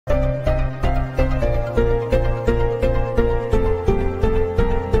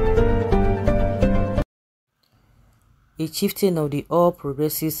a chieftain of the All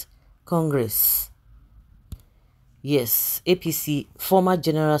Progressives Congress. Yes, APC, former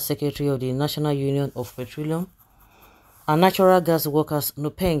General Secretary of the National Union of Petroleum and Natural Gas Workers,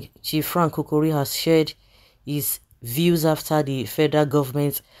 NUPENG, Chief Frank Kokori, has shared his views after the federal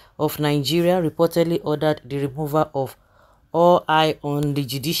government of Nigeria reportedly ordered the removal of all eye on the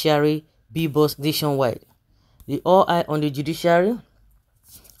judiciary billboards nationwide. The all eye on the judiciary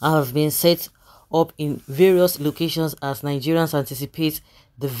have been set up in various locations as Nigerians anticipate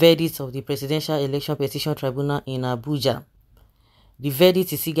the verdict of the Presidential Election Petition Tribunal in Abuja. The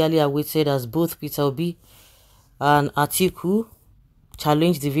verdict is eagerly awaited as both Peter Obi and Atiku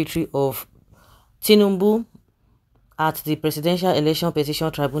challenge the victory of Tinubu at the Presidential Election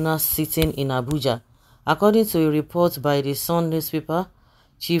Petition Tribunal sitting in Abuja. According to a report by the Sun newspaper,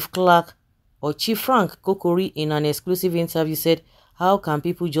 Chief Frank Kokori, in an exclusive interview, said, "How can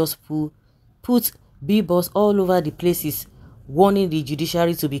people just put billboards all over the places warning the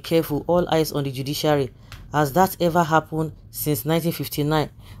judiciary to be careful, all eyes on the judiciary? Has that ever happened since 1959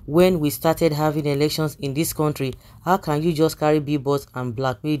 when we started having elections in this country? How can you just carry billboards and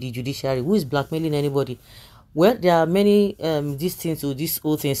blackmail the judiciary? Who is blackmailing anybody?" Well, there are many these things to this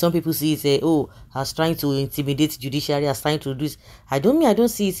whole thing. Some people see it, oh, as trying to intimidate judiciary, as trying to do this. I don't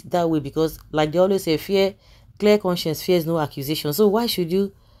see it that way, because like they always say, clear conscience fears no accusation. So why should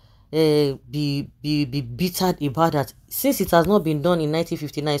you be bittered about that, since it has not been done in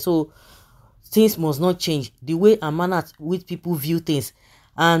 1959? So things must not change, the way and manner with people view things.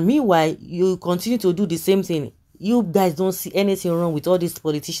 And meanwhile, you continue to do the same thing. You guys don't see anything wrong with all these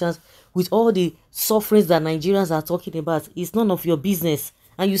politicians, with all the sufferings that Nigerians are talking about. It's none of your business.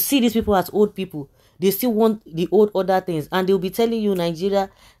 And you see these people as old people. They still want the old other things. And they'll be telling you Nigeria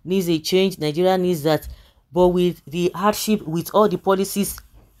needs a change, Nigeria needs that. But with the hardship, with all the policies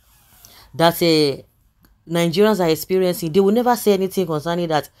that Nigerians are experiencing, they will never say anything concerning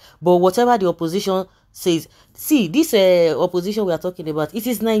that. But whatever the opposition says, see, this opposition we are talking about, it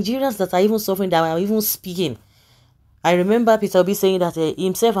is Nigerians that are even suffering, that are even speaking. I remember Peter Obi saying that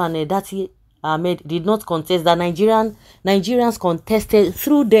himself and Dati Ahmed did not contest, that Nigerians contested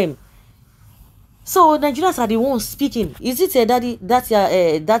through them. So Nigerians are the ones speaking. Is it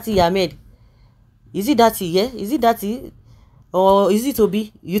Dati Ahmed? Is it Dati? Yeah, is it Dati? Or is it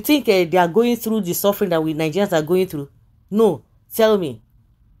Obi? You think they are going through the suffering that we Nigerians are going through? No, tell me.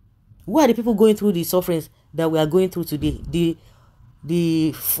 Who are the people going through the sufferings that we are going through today?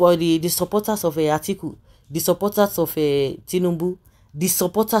 The supporters of Atiku, the supporters of Tinubu, the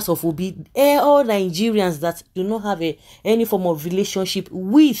supporters of Obi, all Nigerians that do not have any form of relationship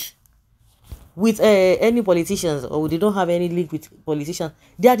with any politicians, or they don't have any link with politicians.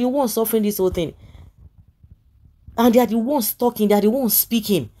 They are the ones suffering this whole thing. And they are the ones talking, they are the ones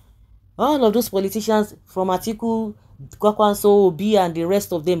speaking. All of those politicians from Atiku, Kwakwanso, Obi, and the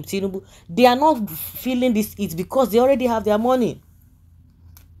rest of them, Tinubu, they are not feeling this. It's because they already have their money.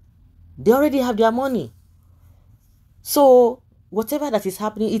 They already have their money. So whatever that is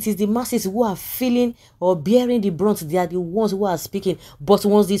happening, it is the masses who are feeling or bearing the brunt. They are the ones who are speaking. But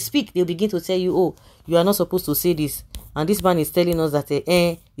once they speak, they'll begin to tell you, oh, you are not supposed to say this. And this man is telling us that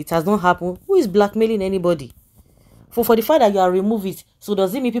it has not happened. Who is blackmailing anybody? For the fact that you are remove it, so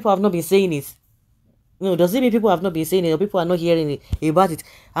does it mean people have not been saying it? No, does it mean people have not been saying it, or people are not hearing about it?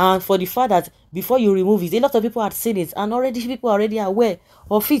 And for the fact that before you remove it, a lot of people had seen it, and already people are already aware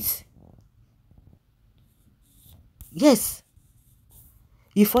of it. Yes.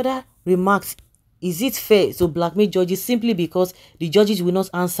 He further remarks, is it fair to blackmail judges simply because the judges will not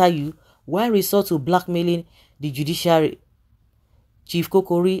answer you? Why resort to blackmailing the judiciary? Chief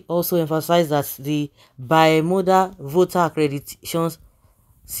Kokori also emphasized that the bimodal voter accreditation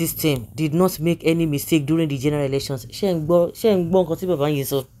system did not make any mistake during the general elections. Did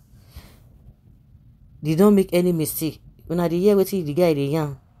not make any mistake. When I hear what the guy dey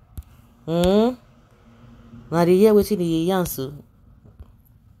yarn. Now they hear waiting the yarn so.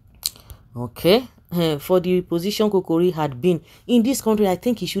 Okay. For the position Kokori had been in this country, I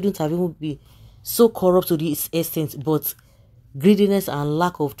think he shouldn't have even been so corrupt to this extent, but greediness and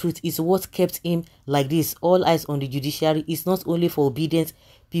lack of truth is what kept him like this. All eyes on the judiciary is not only for obedient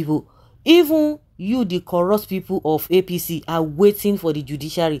people. Even you, the corrupt people of APC, are waiting for the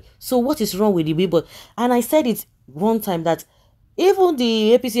judiciary. So what is wrong with the people? And I said it one time that even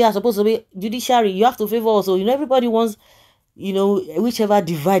the APC are supposed to be judiciary. You have to favor also. Everybody wants, whichever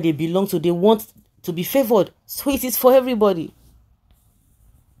divide they belong to, they want to be favored. So it is for everybody.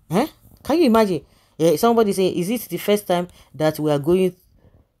 Can you imagine? Somebody saying, is it the first time that we are going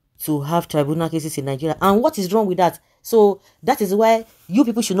to have tribunal cases in Nigeria? And what is wrong with that? So that is why you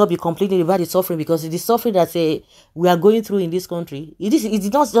people should not be complaining about the suffering, because the suffering that we are going through in this country, it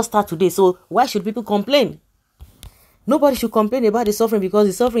did not just start today. So why should people complain? Nobody should complain about the suffering, because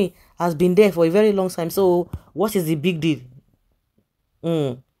the suffering has been there for a very long time. So what is the big deal?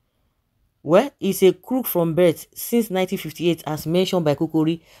 Well, it's a crook from birth since 1958, as mentioned by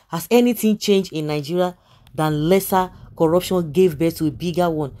Kokori. Has anything changed in Nigeria than lesser corruption gave birth to a bigger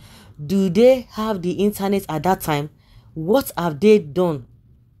one? Do they have the internet at that time? What have they done?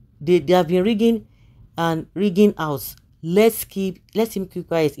 They have been rigging out. Let him keep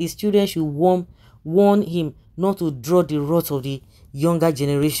quiet. His children should warn him not to draw the wrath of the younger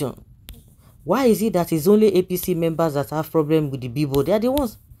generation. Why is it that it's only APC members that have problem with the Bibo? They are the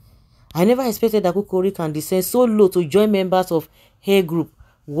ones. I never expected that Kokori can descend so low to join members of her group.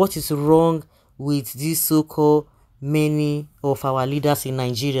 What is wrong with these so-called many of our leaders in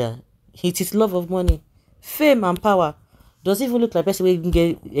Nigeria? It is love of money, fame and power. Does it even look like a person who can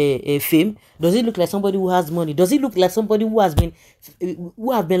get a fame? Does it look like somebody who has money? Does it look like somebody who has been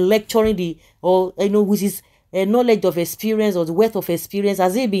lecturing with his knowledge of experience or the wealth of experience?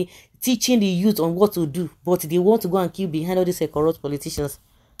 Has he been teaching the youth on what to do? But they want to go and keep behind all these corrupt politicians,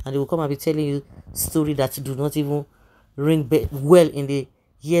 and they will come and be telling you stories that do not even ring well in the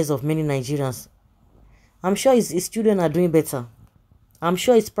ears of many Nigerians. I'm sure his children are doing better. I'm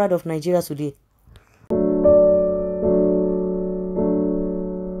sure he's proud of Nigeria today.